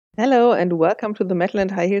Hello and welcome to the Metal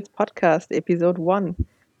and High Heels podcast, episode 1.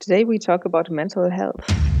 Today we talk about mental health.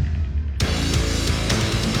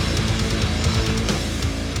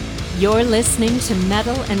 You're listening to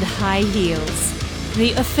Metal and High Heels,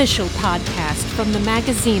 the official podcast from the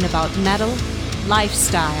magazine about metal,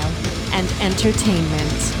 lifestyle, and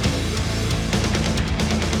entertainment.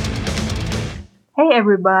 Hey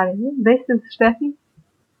everybody, this is Steffi.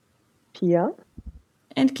 Pia.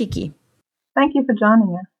 And Kiki. Thank you for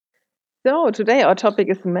joining us. So today our topic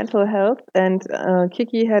is mental health, and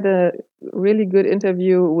Kiki had a really good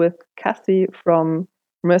interview with Cassie from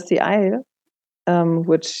Mercy Isle,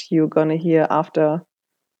 which you're gonna hear after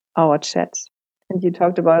our chat. And you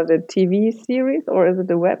talked about a TV series, or is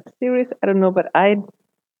it a web series? I don't know, but I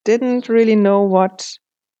didn't really know what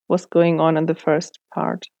was going on in the first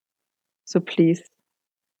part. So please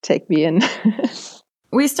take me in.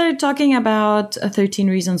 We started talking about 13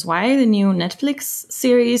 Reasons Why, the new Netflix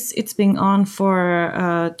series. It's been on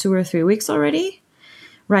for 2 or 3 weeks already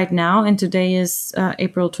right now, and today is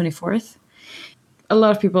April 24th. A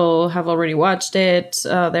lot of people have already watched it.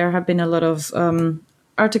 There have been a lot of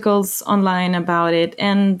articles online about it,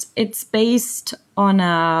 and it's based on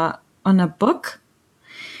a book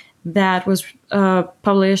that was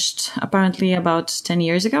published apparently about 10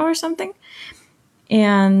 years ago or something.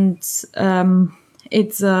 And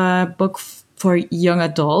it's a book for young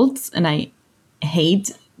adults, and I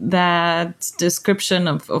hate that description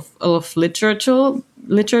of literature,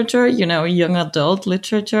 young adult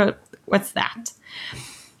literature. What's that?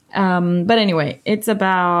 But anyway, it's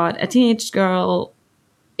about a teenage girl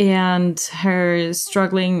and her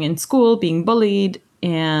struggling in school, being bullied,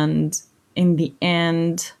 and in the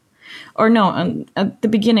end, or no, at the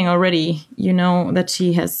beginning already, you know that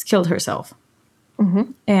she has killed herself.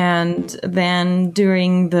 Mm-hmm. And then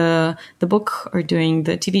during the book or during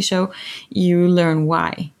the TV show, you learn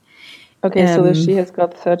why. Okay, so she has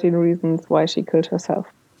got 13 reasons why she killed herself.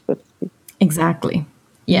 Exactly.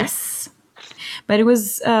 Yes. But it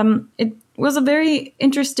was a very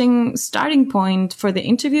interesting starting point for the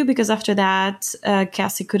interview, because after that,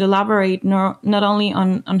 Cassie could elaborate not only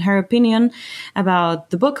on her opinion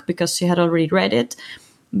about the book, because she had already read it,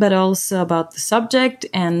 but also about the subject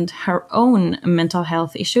and her own mental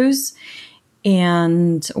health issues,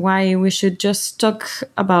 and why we should just talk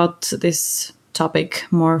about this topic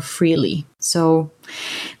more freely. So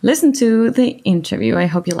listen to the interview. I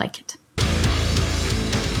hope you like it.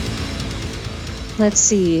 Let's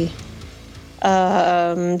see.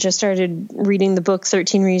 Just started reading the book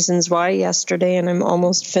 13 Reasons Why yesterday, and I'm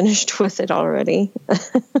almost finished with it already.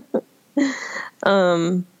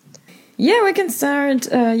 Yeah, we can start.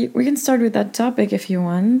 We can start with that topic if you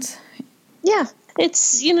want. Yeah,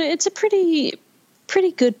 it's a pretty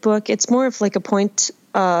good book. It's more of like a point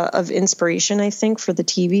of inspiration, I think, for the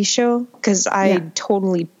TV show, because I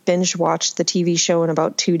totally binge watched the TV show in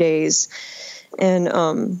about 2 days,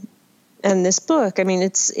 and this book, I mean,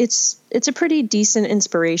 it's a pretty decent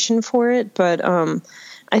inspiration for it, but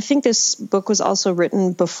I think this book was also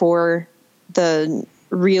written before the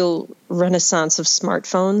real renaissance of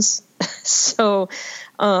smartphones. So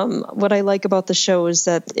what I like about the show is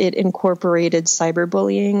that it incorporated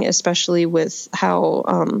cyberbullying, especially with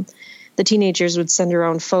how the teenagers would send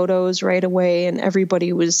around photos right away, and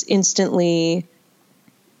everybody was instantly,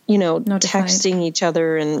 notified, texting each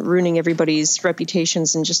other and ruining everybody's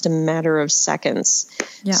reputations in just a matter of seconds.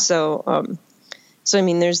 Yeah. So I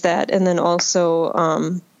mean, there's that. And then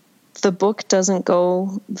also the book doesn't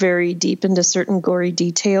go very deep into certain gory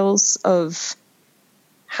details of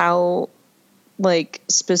how, like,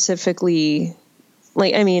 specifically,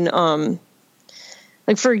 like, I mean,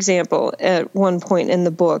 like, for example, at one point in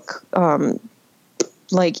the book,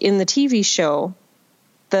 like in the TV show,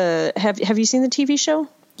 have you seen the TV show?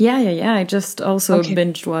 Yeah. I just also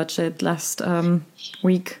binge watched it last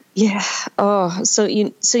week. Yeah. Oh, so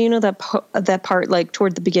you know that part, like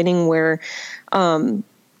toward the beginning where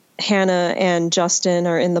Hannah and Justin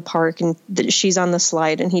are in the park, and she's on the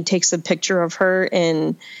slide, and he takes a picture of her,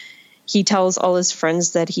 and he tells all his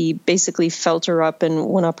friends that he basically felt her up and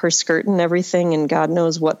went up her skirt and everything, and God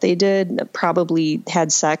knows what they did. Probably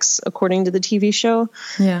had sex, according to the TV show.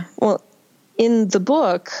 Yeah. Well, in the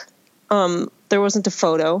book, there wasn't a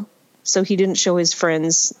photo, so he didn't show his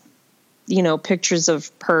friends, pictures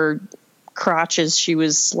of her crotch as she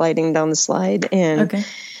was sliding down the slide. And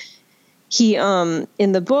he,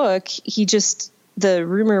 in the book, the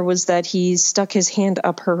rumor was that he stuck his hand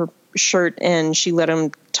up her shirt and she let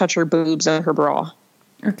him touch her boobs and her bra.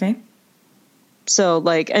 Okay. So,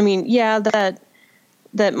 like, I mean, yeah,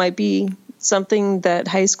 that might be something that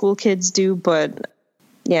high school kids do, but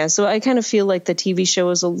yeah, so I kind of feel like the TV show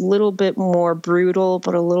is a little bit more brutal,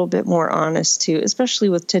 but a little bit more honest too, especially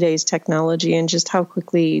with today's technology and just how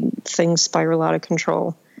quickly things spiral out of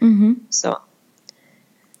control. Mm-hmm. So,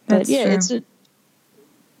 That's but yeah, true. it's a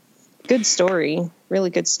good story,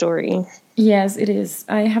 really good story. Yes, it is.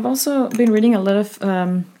 I have also been reading a lot of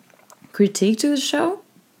critique to the show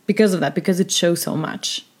because of that, because it shows so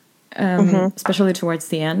much, especially towards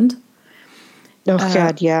the end. Oh,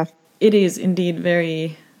 God, yeah. It is indeed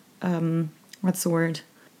very, what's the word?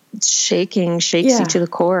 It's shakes you to the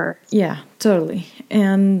core. Yeah, totally.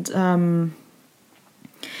 And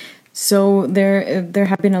so there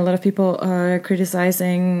have been a lot of people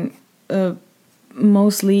criticizing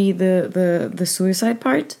mostly the suicide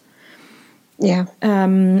part. Yeah.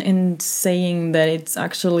 And saying that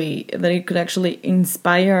it could actually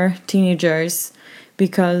inspire teenagers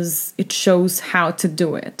because it shows how to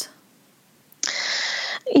do it.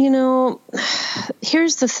 You know,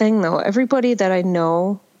 here's the thing, though. Everybody that I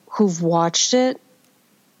know who've watched it,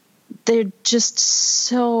 they're just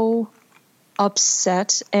so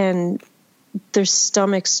upset and their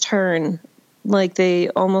stomachs turn. Like they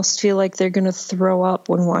almost feel like they're going to throw up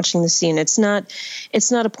when watching the scene. It's not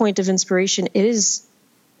a point of inspiration. It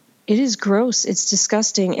is gross. It's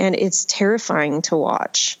disgusting and it's terrifying to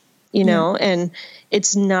watch, you know, and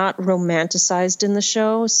it's not romanticized in the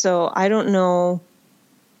show. So I don't know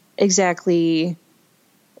exactly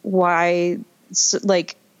why,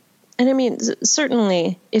 like, and I mean,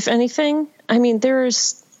 certainly, if anything, I mean,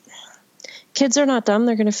 kids are not dumb.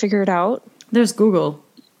 They're going to figure it out. There's Google.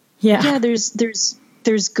 Yeah,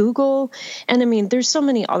 there's Google, and I mean, there's so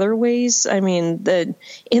many other ways. I mean,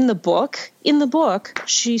 in the book,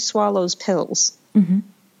 she swallows pills. Mm-hmm.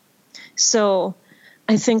 So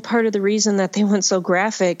I think part of the reason that they went so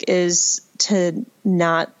graphic is to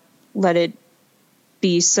not let it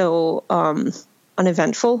be so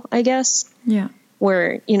uneventful, I guess. Yeah.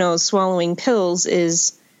 Where, you know, swallowing pills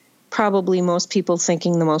is probably most people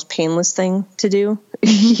thinking the most painless thing to do,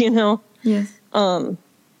 you know? Yes.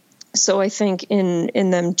 So I think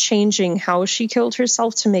in them changing how she killed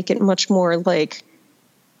herself to make it much more like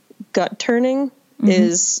gut turning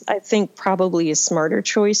is, I think, probably a smarter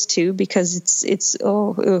choice too, because it's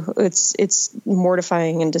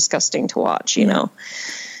mortifying and disgusting to watch, you know?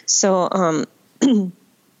 So,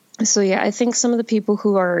 so yeah, I think some of the people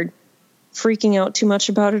who are freaking out too much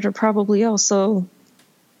about it are probably also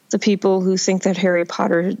the people who think that Harry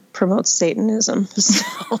Potter promotes Satanism. So.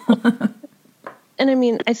 And I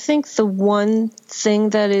mean, I think the one thing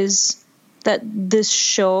that this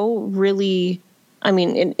show really, I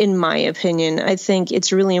mean, in my opinion, I think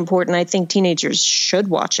it's really important. I think teenagers should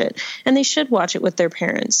watch it, and they should watch it with their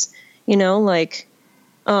parents. You know, like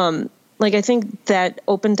I think that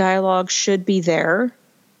open dialogue should be there.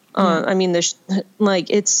 I mean,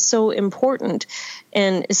 it's so important,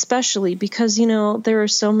 and especially because, you know, there are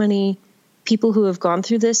so many people who have gone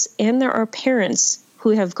through this, and there are parents who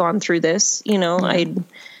have gone through this. You know,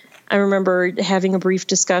 I remember having a brief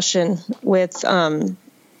discussion with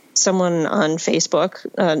someone on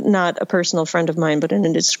Facebook, not a personal friend of mine, but in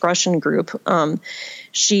a discussion group.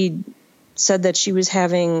 She said that she was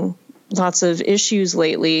having lots of issues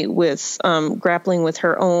lately with grappling with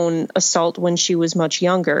her own assault when she was much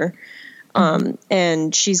younger.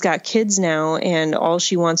 And she's got kids now, and all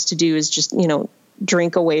she wants to do is just, you know,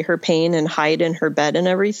 drink away her pain and hide in her bed and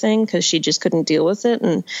everything because she just couldn't deal with it.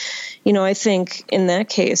 And, you know, I think in that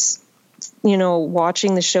case, you know,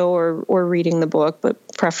 watching the show or reading the book,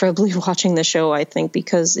 but preferably watching the show, I think,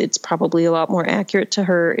 because it's probably a lot more accurate to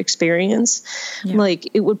her experience. Yeah. Like,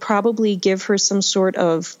 it would probably give her some sort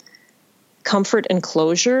of comfort and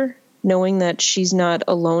closure, knowing that she's not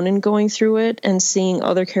alone in going through it and seeing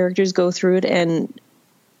other characters go through it. And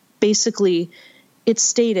basically, it's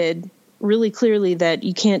stated really clearly that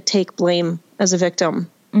you can't take blame as a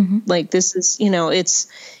victim. Like, this is, you know, it's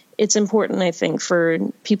important, I think, for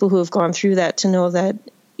people who have gone through that to know that,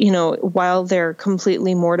 you know, while they're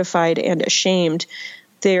completely mortified and ashamed,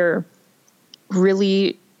 there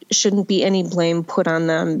really shouldn't be any blame put on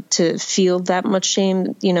them to feel that much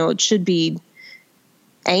shame. You know, it should be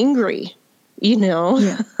angry, you know.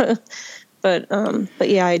 Yeah. But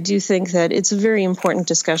yeah, I do think that it's a very important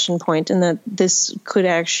discussion point, and that this could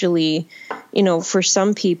actually, you know, for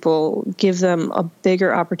some people, give them a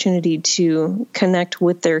bigger opportunity to connect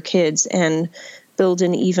with their kids and build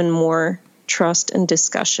an even more trust and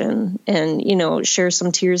discussion, and, you know, share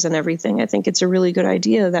some tears and everything. I think it's a really good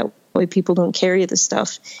idea. That way people don't carry the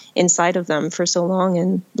stuff inside of them for so long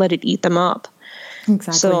and let it eat them up.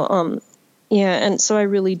 Exactly. So, yeah, and so I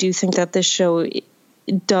really do think that this show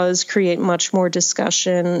does create much more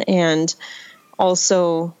discussion, and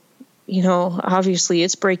also, obviously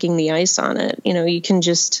it's breaking the ice on it. You can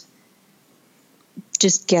just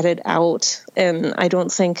get it out. And I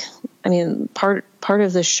don't think, part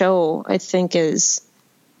of the show, I think, is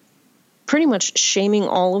pretty much shaming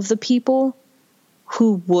all of the people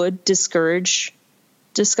who would discourage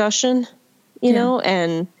discussion,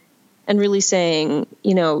 and really saying,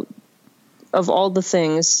 of all the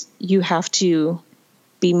things, you have to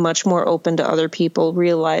be much more open to other people,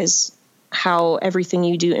 realize how everything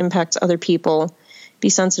you do impacts other people, be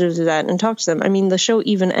sensitive to that, and talk to them. I mean, the show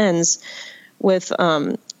even ends with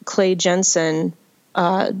Clay Jensen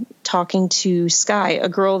talking to Sky, a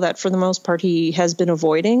girl that for the most part he has been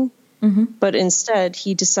avoiding. Mm-hmm. But instead,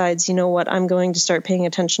 he decides, you know what, I'm going to start paying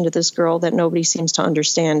attention to this girl that nobody seems to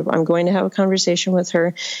understand. I'm going to have a conversation with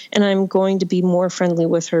her, and I'm going to be more friendly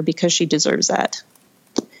with her because she deserves that.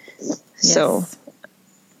 Yes. So.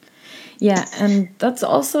 Yeah, and that's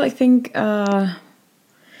also, I think, a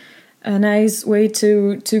nice way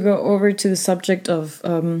to go over to the subject of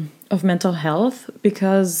mental health,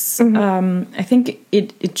 because I think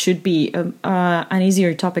it should be an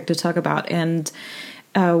easier topic to talk about, and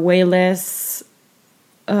way less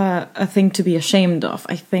a thing to be ashamed of.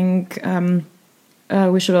 I think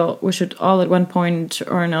we should all at one point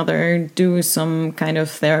or another do some kind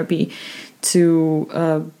of therapy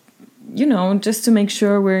to just to make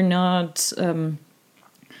sure we're not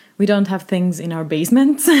we don't have things in our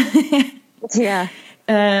basements. Yeah.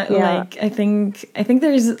 Like I think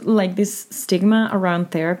there's like this stigma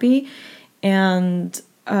around therapy, and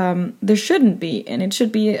there shouldn't be, and it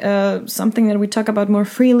should be something that we talk about more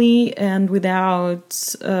freely and without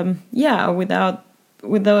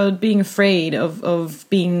being afraid of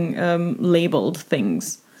being labeled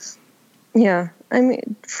things. Yeah, I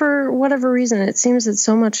mean, for whatever reason, it seems that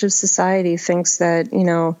so much of society thinks that, I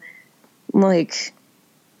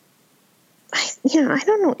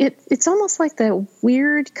don't know. It's almost like that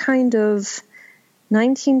weird kind of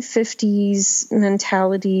 1950s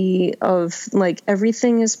mentality of like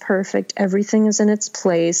everything is perfect, everything is in its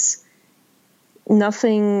place,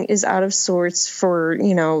 nothing is out of sorts for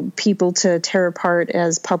people to tear apart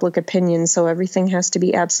as public opinion, so everything has to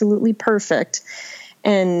be absolutely perfect.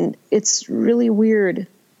 And it's really weird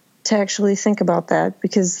to actually think about that,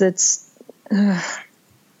 because that's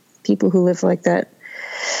people who live like that.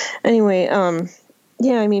 Anyway,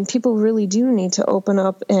 people really do need to open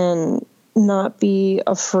up and not be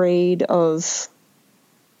afraid of,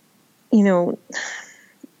 even,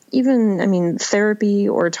 therapy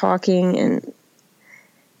or talking. And,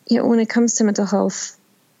 when it comes to mental health,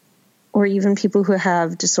 or even people who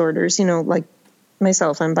have disorders, like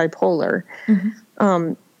myself, I'm bipolar.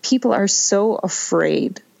 Mm-hmm. People are so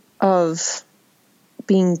afraid of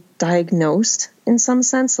being diagnosed in some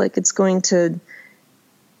sense. Like it's going to...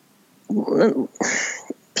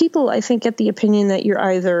 People, I think, get the opinion that you're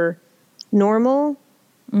either normal.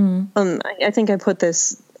 I think I put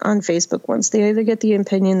this on Facebook once. They either get the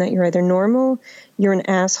opinion that you're either normal, you're an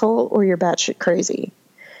asshole, or you're batshit crazy.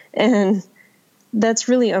 And that's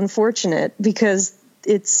really unfortunate, because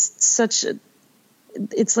it's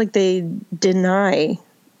like they deny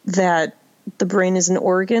that the brain is an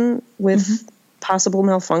organ with possible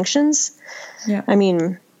malfunctions. Yeah. I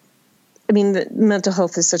mean, the mental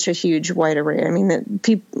health is such a huge, wide array. I mean, that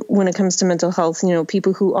when it comes to mental health,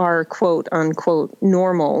 people who are quote unquote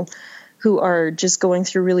normal, who are just going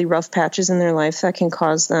through really rough patches in their life that can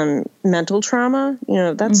cause them mental trauma,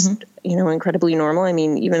 that's, incredibly normal. I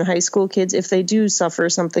mean, even high school kids, if they do suffer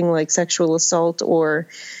something like sexual assault or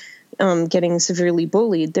getting severely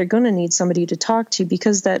bullied, they're going to need somebody to talk to,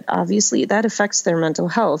 because that obviously that affects their mental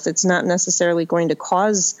health. It's not necessarily going to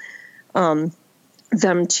cause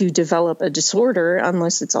them to develop a disorder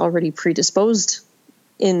unless it's already predisposed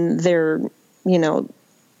in their,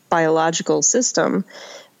 biological system.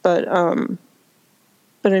 But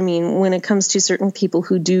I mean, when it comes to certain people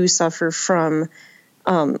who do suffer from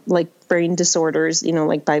like brain disorders,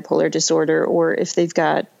 like bipolar disorder, or if they've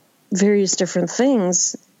got various different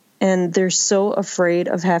things, and they're so afraid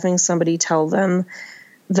of having somebody tell them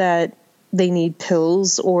that they need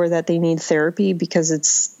pills or that they need therapy, because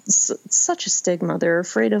it's such a stigma. They're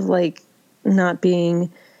afraid of like not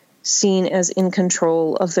being seen as in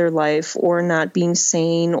control of their life, or not being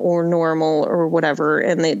sane or normal or whatever.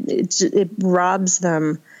 And it robs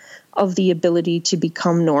them of the ability to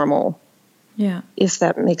become normal. Yeah. If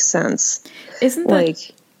that makes sense. Isn't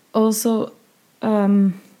that also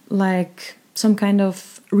like some kind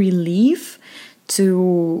of relief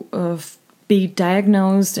to be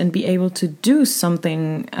diagnosed and be able to do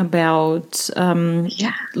something about,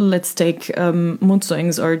 let's take mood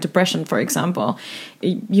swings or depression, for example.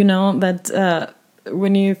 You know, that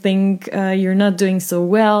when you think you're not doing so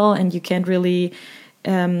well and you can't really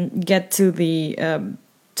get to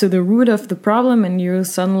the root of the problem, and you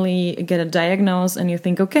suddenly get a diagnosis and you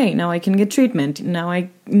think, okay, now I can get treatment. Now I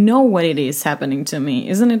know what it is happening to me.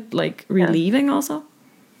 Isn't it like relieving also?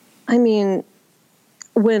 I mean,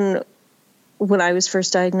 when I was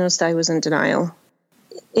first diagnosed, I was in denial.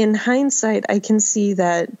 In hindsight, I can see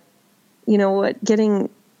that, you know what,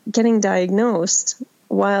 getting diagnosed,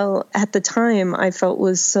 while at the time I felt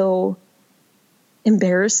was so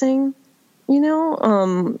embarrassing, you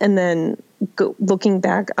know, and then looking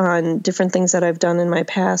back on different things that I've done in my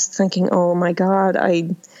past, thinking, oh my God,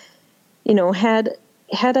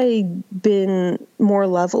 had I been more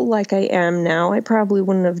level like I am now, I probably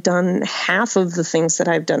wouldn't have done half of the things that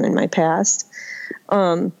I've done in my past.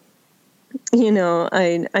 I'm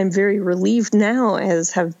very relieved now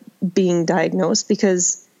as being diagnosed,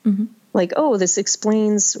 because like, oh, this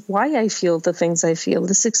explains why I feel the things I feel.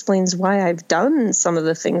 This explains why I've done some of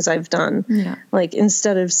the things I've done. Yeah. Like,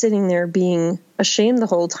 instead of sitting there being ashamed the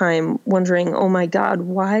whole time, wondering, oh my God,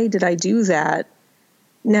 why did I do that?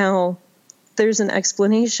 Now there's an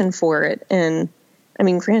explanation for it. And I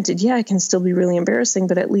mean, granted, I can still be really embarrassing,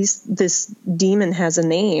 but at least this demon has a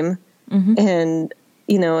name, and,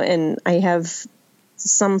 you know, and I have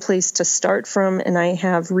some place to start from, and I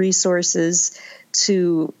have resources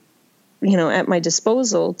to, you know, at my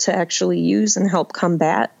disposal to actually use and help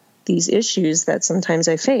combat these issues that sometimes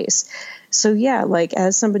I face. So like,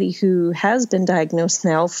 as somebody who has been diagnosed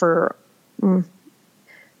now for 9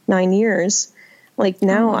 years, like,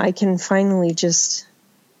 now I can finally just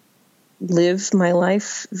live my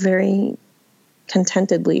life very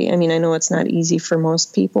contentedly. I mean, I know it's not easy for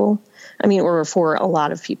most people. I mean, or for a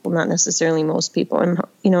lot of people, not necessarily most people.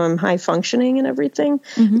 I'm high functioning and everything.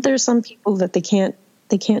 But there's some people that they can't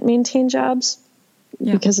maintain jobs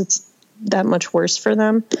because it's that much worse for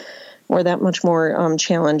them, or that much more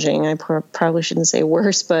challenging. I probably shouldn't say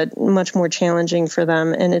worse, but much more challenging for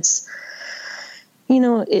them. And it's, you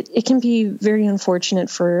know, it can be very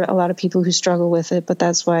unfortunate for a lot of people who struggle with it, but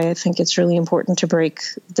that's why I think it's really important to break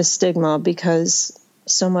the stigma, because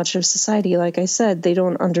so much of society, like I said, they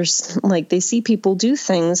don't understand, like, they see people do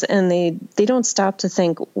things and they don't stop to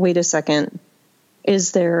think, wait a second,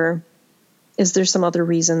 is there some other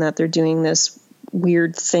reason that they're doing this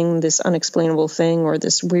weird thing, this unexplainable thing, or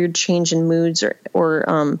this weird change in moods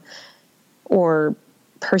or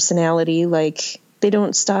personality? Like, they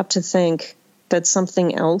don't stop to think that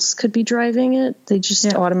something else could be driving it. They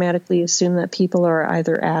just automatically assume that people are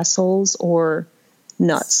either assholes or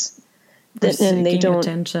nuts. And they don't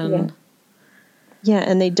attention.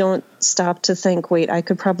 And they don't stop to think, wait, I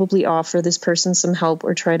could probably offer this person some help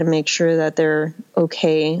or try to make sure that they're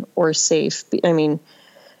okay or safe. I mean,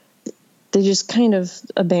 they just kind of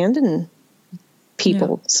abandon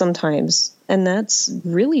people sometimes. And that's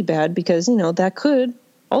really bad, because, you know, that could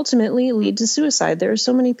ultimately lead to suicide. There are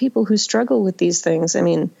so many people who struggle with these things. I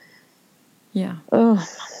mean, and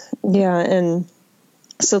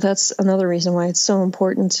so that's another reason why it's so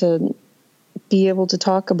important to be able to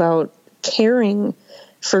talk about caring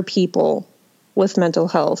for people with mental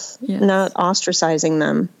health, not ostracizing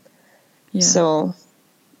them. So,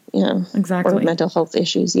 exactly. Or mental health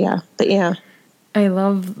issues. But I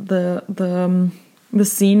love the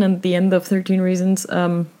scene at the end of 13 Reasons,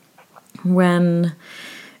 when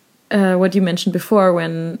what you mentioned before,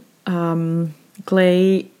 when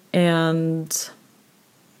Clay and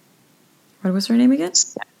what was her name again?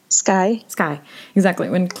 Sky, exactly.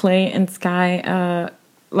 When Clay and Sky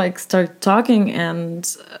start talking,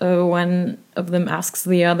 and one of them asks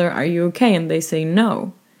the other, "Are you okay?" and they say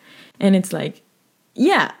no, and it's like,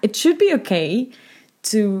 it should be okay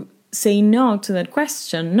to say no to that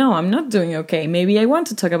question. No, I'm not doing okay. Maybe I want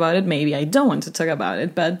to talk about it. Maybe I don't want to talk about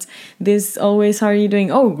it. But this always, how are you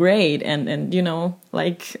doing? Oh, great. And you know,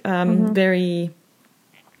 like, very,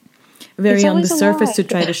 very on the surface to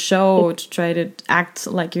try to show, to try to act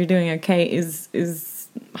like you're doing okay is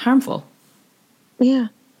harmful. Yeah,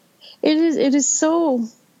 it is so,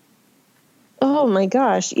 oh my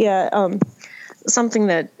gosh. Something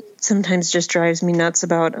that sometimes just drives me nuts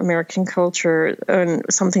about American culture, and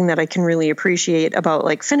something that I can really appreciate about,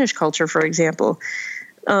 like, Finnish culture, for example.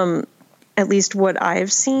 At least what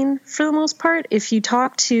I've seen, for the most part, if you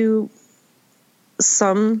talk to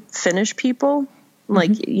some Finnish people,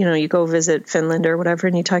 like, you know, you go visit Finland or whatever,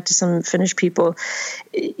 and you talk to some Finnish people,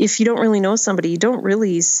 if you don't really know somebody, you don't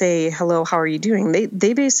really say, hello, how are you doing?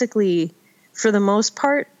 They basically, for the most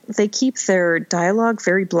part, they keep their dialogue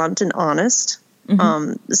very blunt and honest.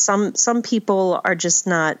 Some people are just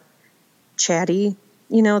not chatty.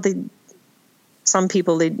 Some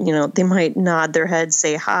people, they might nod their head,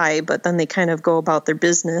 say hi, but then they kind of go about their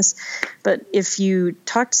business. But if you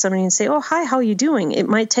talk to somebody and say, oh, hi, how are you doing? It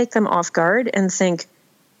might take them off guard and think,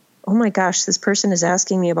 oh my gosh, this person is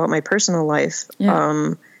asking me about my personal life.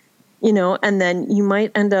 Yeah. And then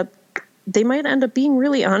they might end up being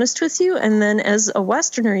really honest with you. And then as a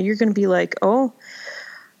Westerner, you're going to be like, oh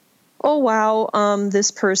wow,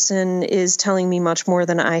 this person is telling me much more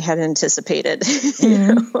than I had anticipated.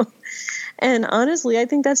 And honestly, I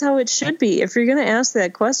think that's how it should be. If you're going to ask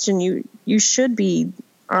that question, you should be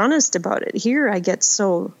honest about it. Here,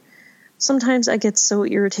 sometimes I get so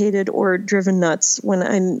irritated or driven nuts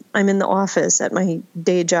when I'm in the office at my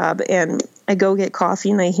day job, and I go get coffee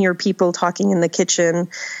and I hear people talking in the kitchen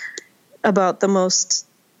about the most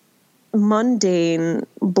mundane,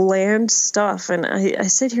 bland stuff. And I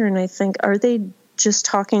sit here and I think, are they just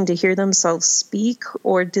talking to hear themselves speak,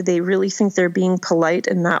 or do they really think they're being polite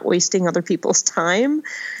and not wasting other people's time?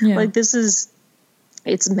 Yeah.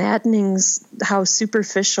 It's maddening how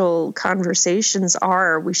superficial conversations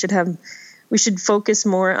are. We should focus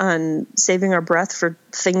more on saving our breath for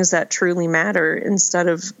things that truly matter instead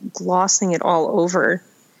of glossing it all over.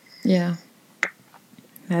 Yeah,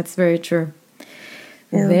 that's very true.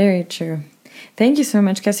 Yeah. Very true. Thank you so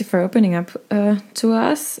much, Cassie, for opening up to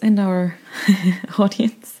us and our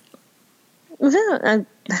audience. Yeah,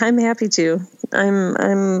 I'm happy to.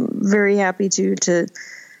 I'm very happy to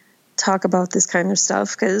talk about this kind of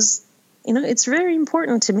stuff because, it's very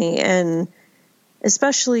important to me. And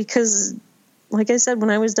especially because, like I said, when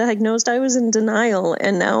I was diagnosed, I was in denial.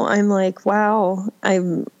 And now I'm like, wow,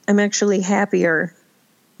 I'm actually happier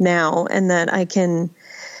now. And that I can,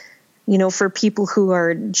 for people who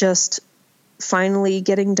are just finally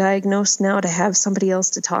getting diagnosed now, to have somebody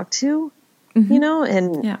else to talk to,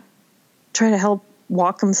 and try to help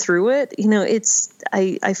walk them through it.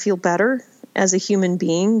 I feel better as a human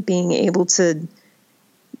being able to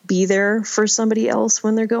be there for somebody else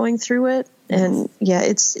when they're going through it. And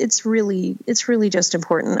it's really just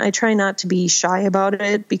important. I try not to be shy about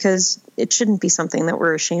it because it shouldn't be something that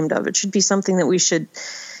we're ashamed of. It should be something that we should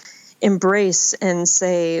embrace and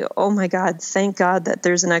say, oh my God, thank God that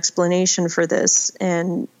there's an explanation for this.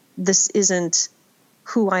 And this isn't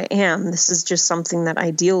who I am. This is just something that I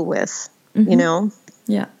deal with,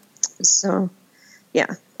 Yeah. So,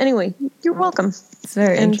 yeah. Anyway, you're welcome. It's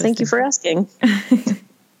very interesting. And thank you for asking.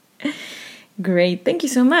 Great. Thank you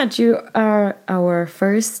so much. You are our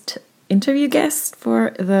first interview guest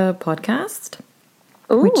for the podcast.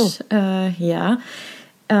 Oh.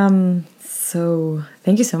 So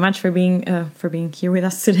thank you so much for being here with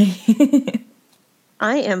us today.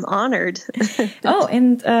 I am honored. Oh,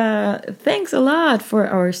 and thanks a lot for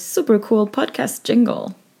our super cool podcast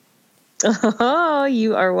jingle. Oh,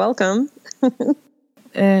 you are welcome.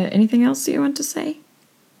 Anything else you want to say?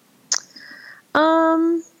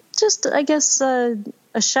 Just, I guess, a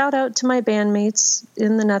shout out to my bandmates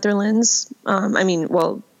in the Netherlands.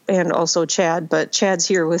 And also Chad, but Chad's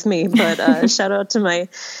here with me. But shout out to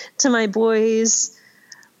my boys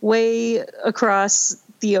way across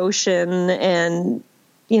the ocean, and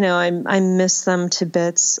I miss them to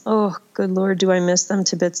bits. Oh, good Lord, do I miss them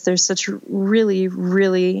to bits? They're such really,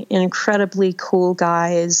 really incredibly cool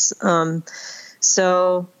guys.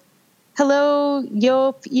 So, hello,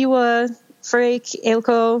 Joop, Iwa, Freek,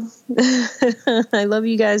 Eelco. I love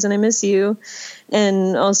you guys and I miss you.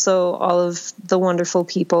 And also all of the wonderful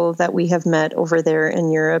people that we have met over there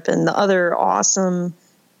in Europe and the other awesome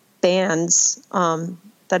bands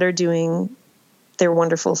that are doing their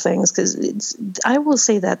wonderful things. Because I will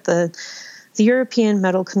say that the European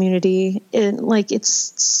metal community,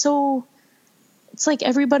 it's like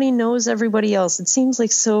everybody knows everybody else. It seems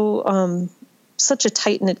like such a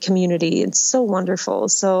tight-knit community. It's so wonderful.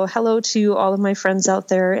 So hello to all of my friends out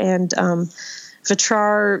there, and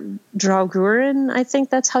Vitrar Drauguren, I think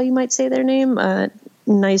that's how you might say their name.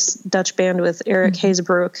 Nice Dutch band with Eric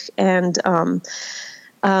Hazebrook and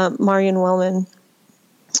Marion Wellman.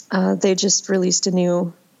 They just released a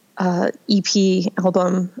new EP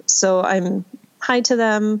album, so I'm hi to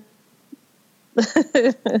them.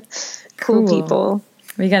 Cool people.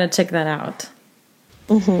 We gotta check that out.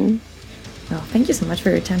 Mm-hmm. Well, thank you so much for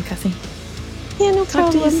your time, Cassie. Yeah, no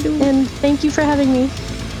problem. And thank you for having me.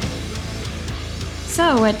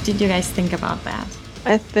 So, what did you guys think about that?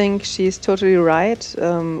 I think she's totally right.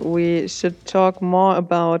 We should talk more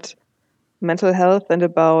about mental health and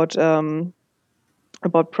about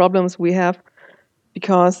problems we have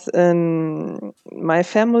because in my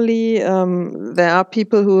family, there are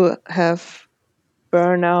people who have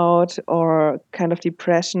burnout or kind of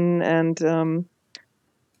depression, and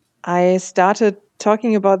I started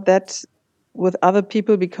talking about that with other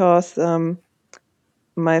people because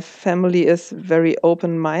my family is very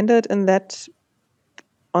open-minded on that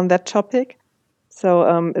topic.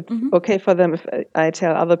 So it's okay for them if I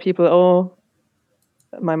tell other people, oh,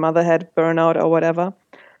 my mother had burnout or whatever.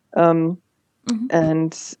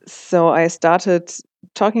 And so I started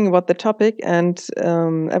talking about the topic, and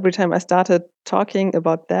every time I started talking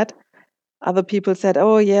about that, other people said,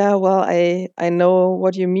 oh yeah, well, I know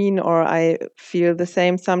what you mean, or I feel the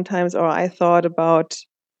same sometimes, or I thought about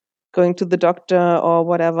going to the doctor or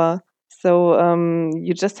whatever. So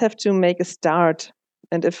you just have to make a start.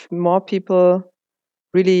 And if more people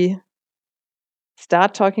really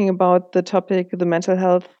start talking about the topic, the mental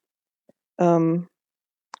health,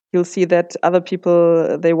 you'll see that other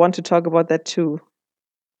people, they want to talk about that too.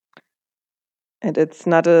 And it's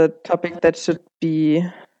not a topic that should be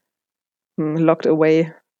locked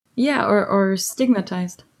away. Yeah, or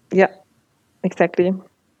stigmatized. Yeah, exactly.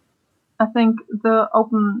 I think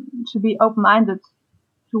to be open-minded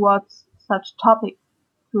towards such topic,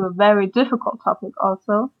 to a very difficult topic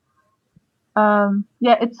also.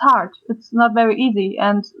 It's hard. It's not very easy.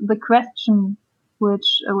 And the question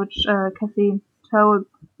which Cassie told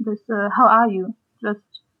this, how are you? Just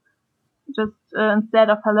instead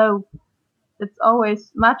of hello, it's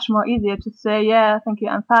always much more easier to say, yeah, thank you,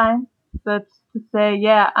 I'm fine. But to say,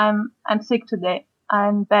 yeah, I'm sick today.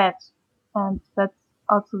 I'm bad. And that's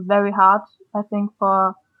also very hard, I think,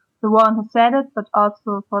 for the one who said it, but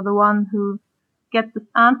also for the one who gets this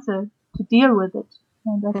answer to deal with it.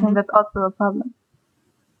 And I think that's also a problem.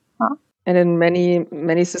 And in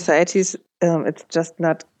many societies, it's just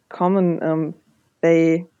not common.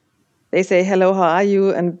 They say hello, how are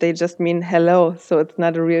you, and they just mean hello, so it's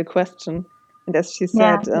not a real question. And as she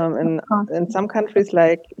said, in some countries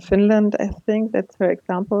like Finland, I think that's her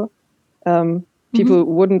example, people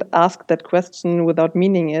wouldn't ask that question without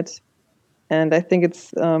meaning it. And I think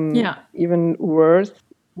it's even worse,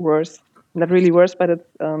 not really worse, but it's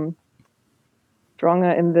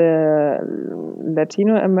stronger in the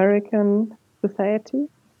Latino American society.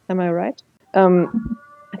 Am I right?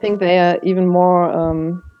 I think they are even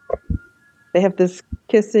more, they have this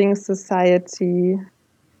kissing society.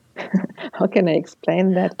 How can I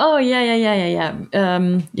explain that? Oh, yeah.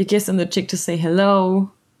 You kiss on the cheek to say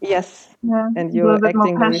hello. Yes. Yeah, and you're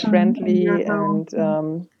acting very friendly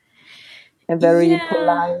and very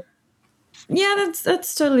polite. Yeah,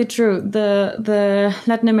 that's totally true. The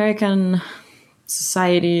Latin American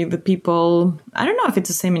society, the people, I don't know if it's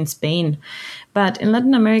the same in Spain, but in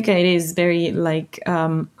Latin America it is very like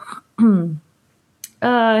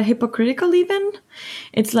hypocritical even.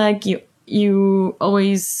 It's like you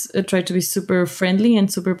always try to be super friendly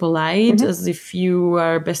and super polite, as if you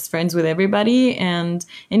are best friends with everybody, and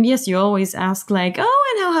yes, you always ask like,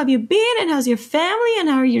 oh, and how have you been, and how's your family, and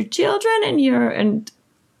how are your children, and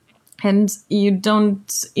you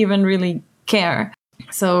don't even really care.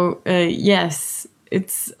 So yes,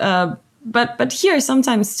 it's but here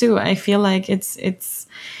sometimes too I feel like it's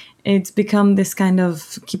become this kind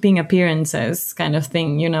of keeping appearances kind of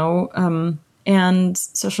thing, you know. And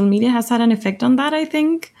social media has had an effect on that, I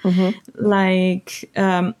think. Like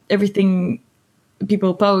everything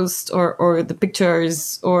people post or the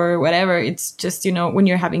pictures or whatever, it's just, you know, when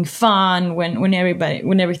you're having fun, when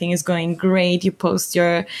everything is going great, you post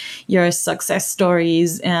your success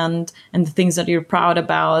stories and the things that you're proud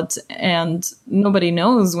about, and nobody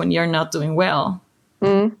knows when you're not doing well.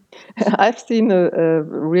 I've seen a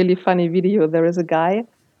really funny video. There is a guy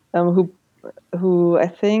who I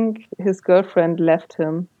think his girlfriend left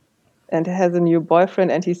him and has a new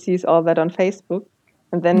boyfriend, and he sees all that on Facebook.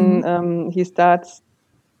 And then he starts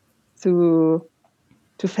to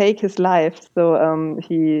fake his life. So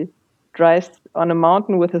he drives on a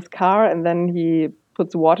mountain with his car, and then he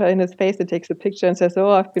puts water in his face and takes a picture and says, oh,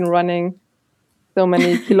 I've been running so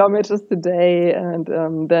many kilometers today. And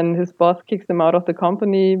then his boss kicks him out of the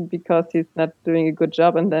company because he's not doing a good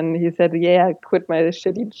job. And then he said, yeah, I quit my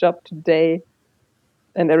shitty job today.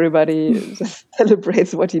 And everybody just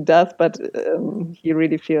celebrates what he does, but he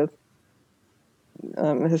really feels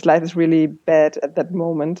his life is really bad at that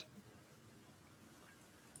moment.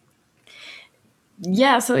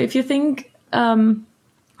 Yeah, so if you think,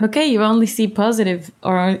 okay, you only see positive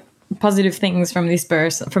things from this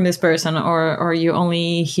person, or you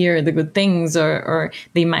only hear the good things, or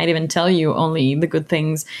they might even tell you only the good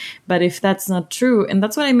things. But if that's not true, and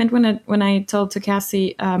that's what I meant when I told to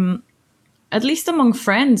Cassie, at least among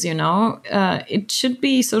friends, it should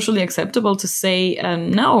be socially acceptable to say,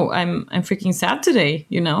 no, I'm freaking sad today,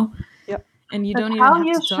 Yep. And you That's don't even how have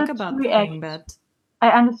you to talk should about the react. thing, but I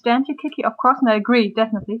understand you, Kiki, of course, and I agree,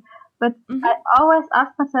 definitely. But Mhm. I always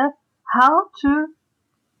ask myself how to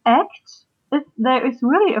act if there is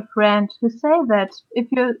really a friend who say that. If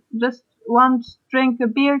you just want to drink a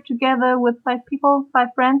beer together with 5 people, 5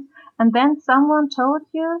 friends, and then someone told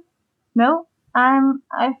you, no, I'm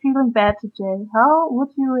feeling bad today. How would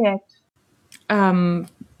you react?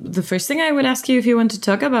 The first thing I would ask you if you want to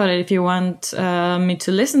talk about it, if you want me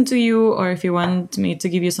to listen to you, or if you want me to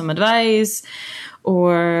give you some advice,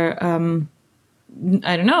 or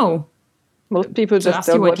I don't know. Most people To just ask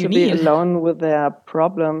you don't what want you to be need. alone with their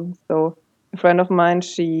problem. So a friend of mine,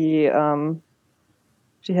 she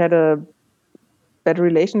had a bad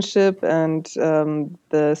relationship, and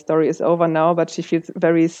the story is over now, but she feels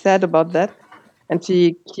very sad about that. And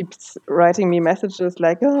she keeps writing me messages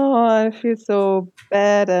like, "Oh, I feel so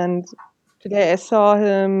bad, and today I saw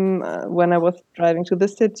him when I was driving to the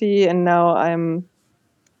city, and now I'm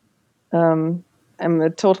a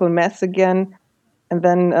total mess again." And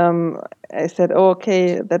then I said, "Oh,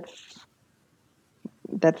 okay,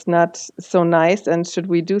 that's not so nice, and should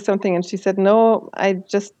we do something?" And she said, "No, I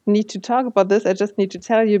just need to talk about this. I just need to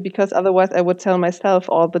tell you, because otherwise I would tell myself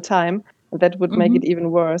all the time, and that would make it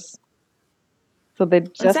even worse." So they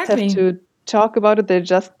just have Exactly. to talk about it. They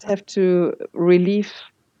just have to relieve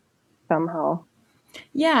somehow.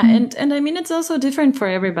 Yeah, and I mean it's also different for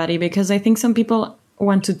everybody, because I think some people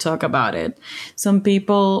want to talk about it. Some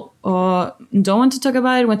people don't want to talk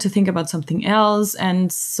about it, want to think about something else,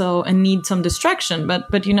 and need some distraction. But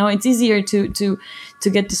it's easier to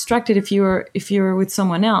get distracted if you're with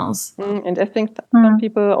someone else. And I think some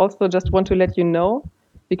people also just want to let you know,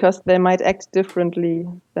 because they might act differently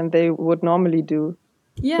than they would normally do.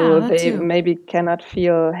 Yeah, So that they too. maybe cannot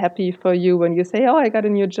feel happy for you when you say, "Oh, I got a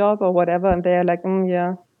new job," or whatever, and they are like,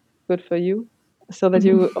 "Yeah, good for you," so that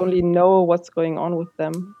you only know what's going on with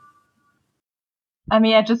them. I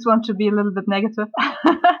mean, I just want to be a little bit negative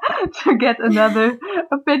to get another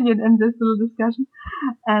opinion in this little discussion.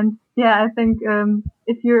 And yeah, I think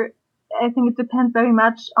I think it depends very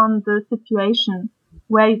much on the situation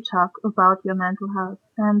where you talk about your mental health.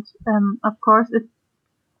 And of course, if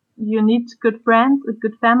you need good friends, a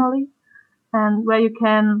good family, and where you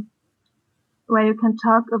can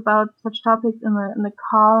talk about such topics in a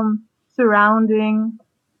calm surrounding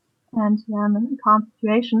and in a calm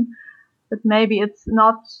situation. But maybe it's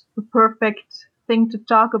not the perfect thing to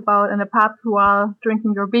talk about in a pub while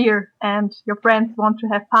drinking your beer and your friends want to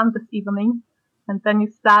have fun this evening, and then you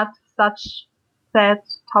start such sad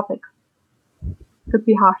topics. Could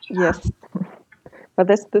be hard. Yes, but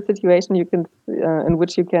that's the situation you can in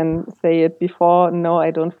which you can say it before. "No,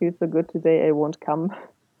 I don't feel so good today. I won't come."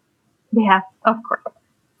 Yeah, of course.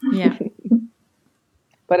 Yeah.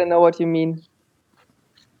 But I know what you mean.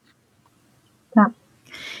 Yeah.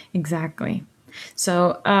 Exactly.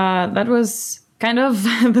 So that was kind of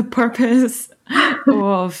the purpose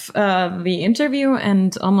of the interview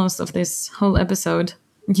and almost of this whole episode.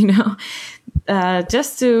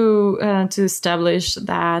 Just to establish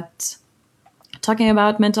that talking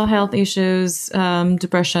about mental health issues,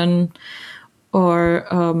 depression, or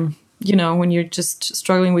when you're just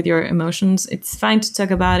struggling with your emotions, it's fine to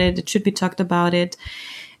talk about it. It should be talked about it.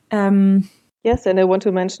 Yes, and I want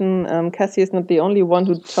to mention Cassie is not the only one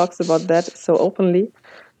who talks about that so openly.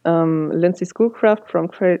 Lindsay Schoolcraft from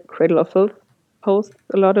Cradle of Filth posts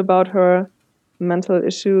a lot about her mental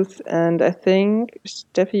issues, and I think,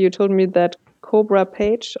 Steffi, you told me that Cobra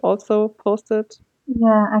Page also posted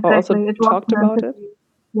Yeah, or also exactly. It was talked an about it. interview.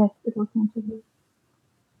 Yes, it was an interview.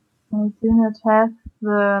 I do not have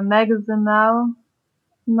the magazine now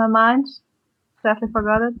in my mind. Sadly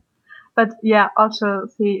forgot it. But yeah, also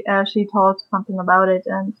she told something about it,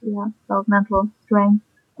 and yeah, about mental strength,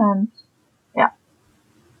 and yeah.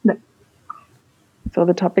 So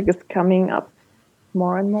the topic is coming up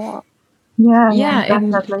more and more. Yeah, Yeah,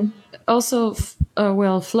 and definitely. also,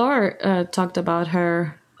 Flor talked about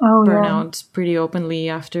her Oh yeah, burnout pretty openly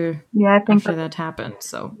after yeah. I think that happened.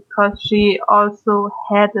 So because she also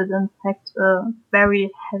had it, in fact, a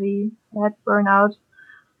very heavy head burnout.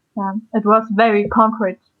 It was very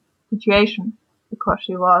concrete situation because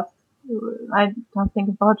she was, I don't think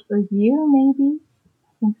about a year maybe.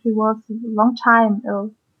 I think she was a long time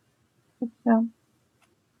ill. But, yeah.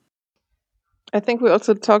 I think we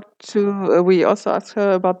also asked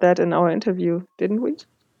her about that in our interview, didn't we?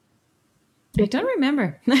 I don't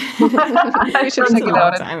remember. We should It's check a it long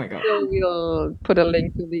out. time ago. So we'll put a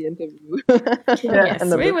link to the interview. Yes,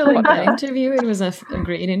 And the we book. will put that interview. It was a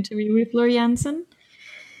great interview with Flor Jansen.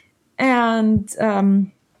 And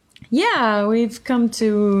yeah, we've come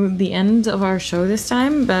to the end of our show this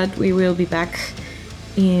time, but we will be back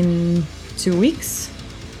in 2 weeks,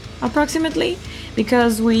 approximately,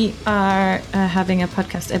 because we are having a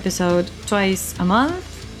podcast episode twice a month.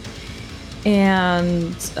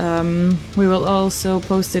 And we will also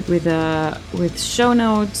post it with show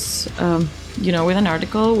notes, with an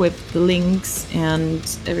article with the links and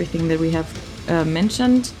everything that we have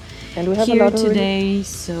mentioned And we have here a lottery. today.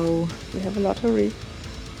 So We have a lottery.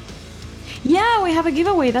 yeah, we have a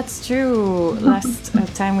giveaway. That's true. Last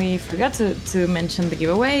time we forgot to mention the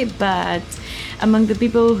giveaway, but among the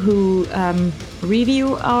people who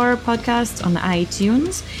review our podcast on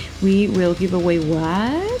iTunes, we will give away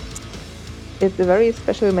what? It's a very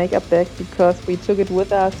special makeup bag because we took it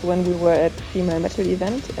with us when we were at Female Metal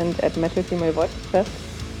event and at Metal Female Voices Fest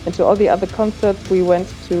and to all the other concerts we went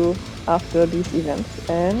to after these events.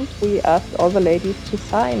 And we asked all the ladies to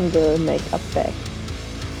sign the makeup bag.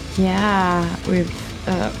 Yeah, with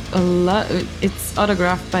a lot. It's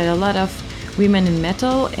autographed by a lot of women in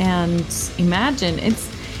metal, and imagine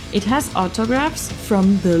it has autographs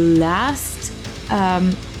from the last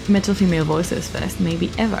Metal Female Voices Fest,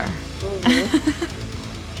 maybe ever.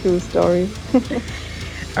 True story.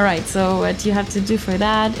 All right, so what you have to do for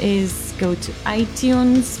that is go to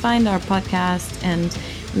iTunes, find our podcast, and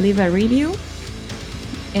leave a review.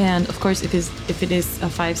 And of course, if it is a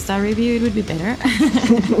 5-star review, it would be better.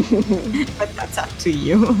 But that's up to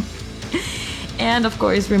you. And of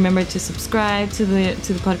course, remember to subscribe to the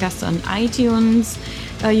podcast on iTunes.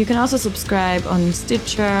 You can also subscribe on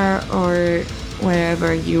Stitcher or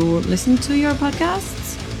wherever you listen to your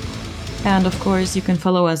podcasts. And of course, you can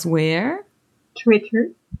follow us where?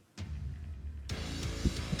 Twitter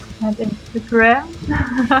and Instagram.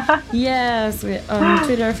 Yes, we're on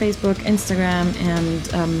Twitter, Facebook, Instagram, and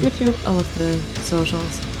YouTube. all of the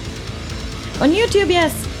socials. On YouTube,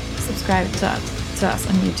 yes. Subscribe to us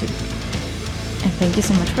on YouTube. And thank you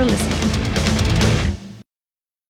so much for listening.